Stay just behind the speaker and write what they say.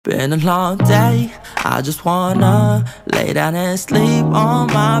Been a long day, I just wanna lay down and sleep on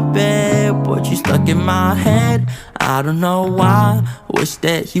my bed. But you stuck in my head, I don't know why. Wish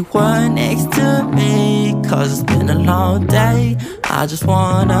that you were next to me, cause it's been a long day. I just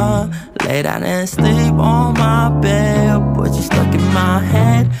wanna lay down and sleep on my bed. But you stuck in my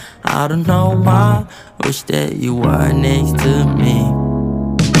head, I don't know why. Wish that you were next to me.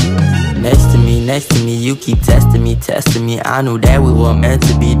 Next to me, you keep testing me. I knew that we were meant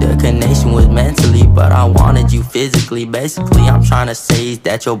to be. The connection was mentally, but I wanted you physically. Basically, I'm trying to say is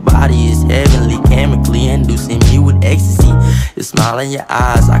that your body is heavenly, chemically inducing me with ecstasy. Your smile in your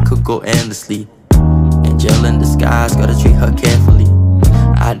eyes, I could go endlessly. Angel in disguise, gotta treat her carefully.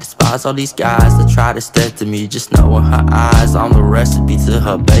 I despise all these guys that try to step to me. Just knowing her eyes, I'm the recipe to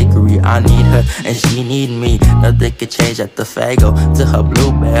her bakery. I need her and she need me. Nothing could change at the Fago to her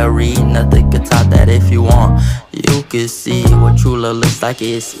blueberry. Nothing could top that if you want. You can see what true love looks like.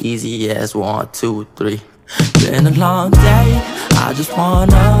 It's easy as 1, 2, 3. Been a long day, I just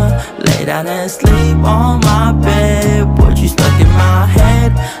wanna lay down and sleep on my bed. But you stuck in my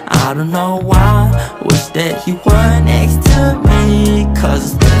head, I don't know why. Wish that you were next to me,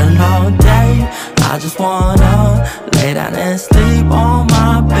 cause it's been a long day. I just wanna lay down and sleep on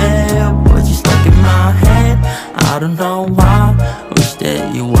my bed. But you stuck in my head, I don't know why. Wish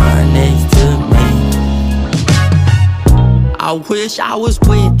that you were next to me. I wish I was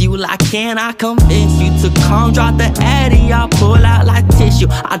with you, like can I convince you to come drop the addy, I'll pull out like tissue.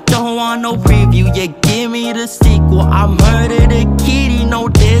 I don't want no preview, yeah, give me the sequel. I murdered a kitty, no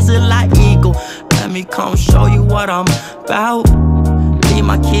desert like eagle. Let me come show you what I'm about. Leave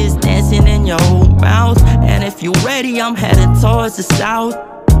my kids dancing in your mouth. And if you ready, I'm heading towards the south.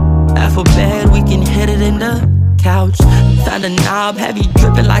 After bed, we can hit it in the couch. Found a knob, have you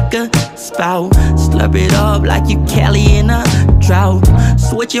dripping like a spout. Slurp it up like you Kelly in a drought.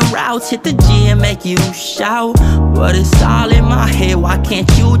 Switching routes, hit the G and make you shout. But it's all in my head, why can't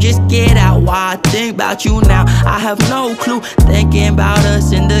you just get out? Why I think about you now, I have no clue. Thinking about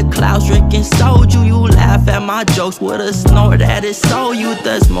us in the clouds, drinking soju. You laugh at my jokes with a snort that is so you.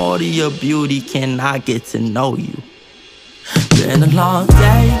 There's more to your beauty, can I get to know you? Been a long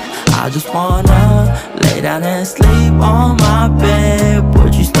day, I just wanna lay down and sleep on my bed.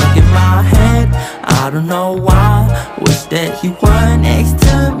 But you stuck in my head, I don't know why. Wish that you were next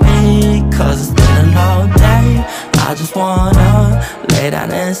to me, cause it's been a long day. I just wanna lay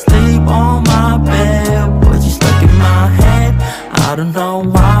down and sleep on my bed. But you stuck in my head, I don't know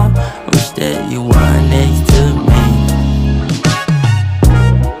why. Wish that you were next to me.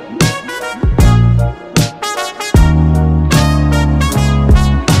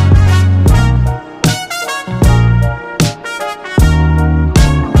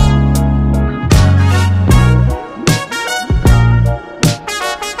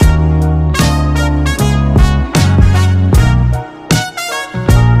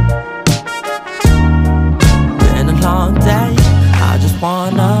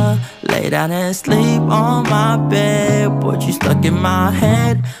 Wanna lay down and sleep on my bed. But you stuck in my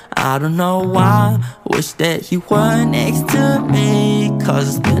head, I don't know why. Wish that you were next to me, cause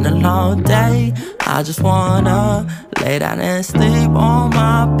it's been a long day. I just wanna lay down and sleep on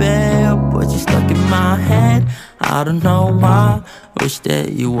my bed. But you stuck in my head, I don't know why. Wish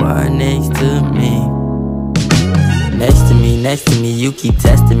that you were next to me. Next to me, you keep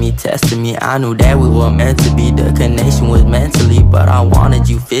testing me. I knew that we were meant to be. The connection was mentally, but I wanted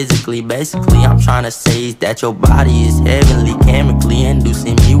you physically. Basically, I'm trying to say is that your body is heavenly, chemically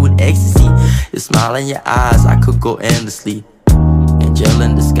inducing me with ecstasy. Your smile in your eyes, I could go endlessly. Angel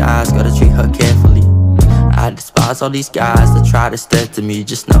in disguise, gotta treat her carefully. I despise all these guys that try to step to me.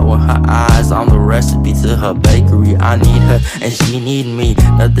 Just knowing her eyes, I'm the recipe to her bakery. I need her and she need me.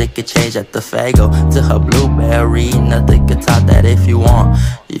 Nothing could change at the Fago to her blueberry. Nothing could top that if you want.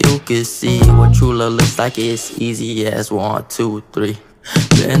 You can see what true love looks like. It's easy as 1, 2, 3.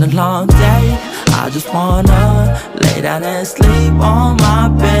 Been a long day, I just wanna lay down and sleep on my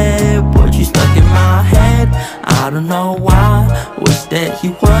bed. But you stuck in my head, I don't know why. Wish that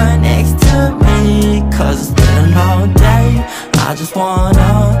you were next to me, cause it's been a long day. I just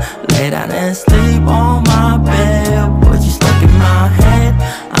wanna lay down and sleep on my bed. But you stuck in my head,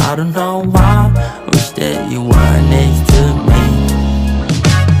 I don't know why. Wish that you were next to me.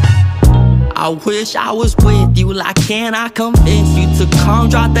 I wish I was with you, like can I convince you to come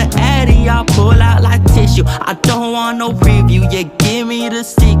drop the addy, I'll pull out like tissue. I don't want no preview, yeah, give me the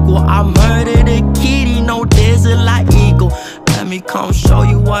sequel. I murdered a kitty, no desert like eagle. Let me come show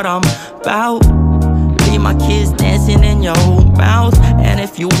you what I'm about. Leave my kids dancing in your mouth. And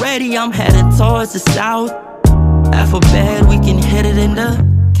if you ready, I'm heading towards the south. After bed, we can hit it in the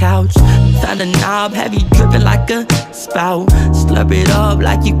couch. Found a knob, have you dripping like a spout. Slurp it up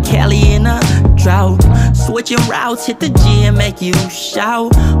like you Kelly in a drought. Switching routes, hit the gym, make you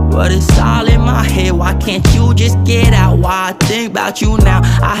shout. But it's all in my head, why can't you just get out? Why I think about you now,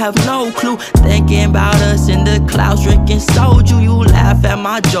 I have no clue. Thinking about us in the clouds, drinking soju. You laugh at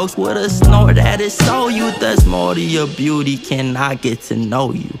my jokes with a snort that is so you. There's more to your beauty, can I get to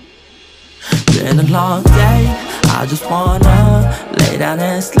know you? Been a long day, I just wanna lay down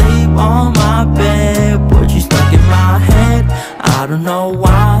and sleep on my bed. But you stuck in my head, I don't know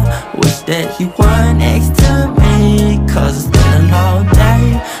why. Wish that you were next to me, cause it's been a long day.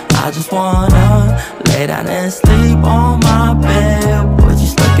 I just wanna lay down and sleep on my bed. But you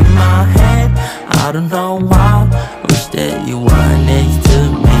stuck in my head, I don't know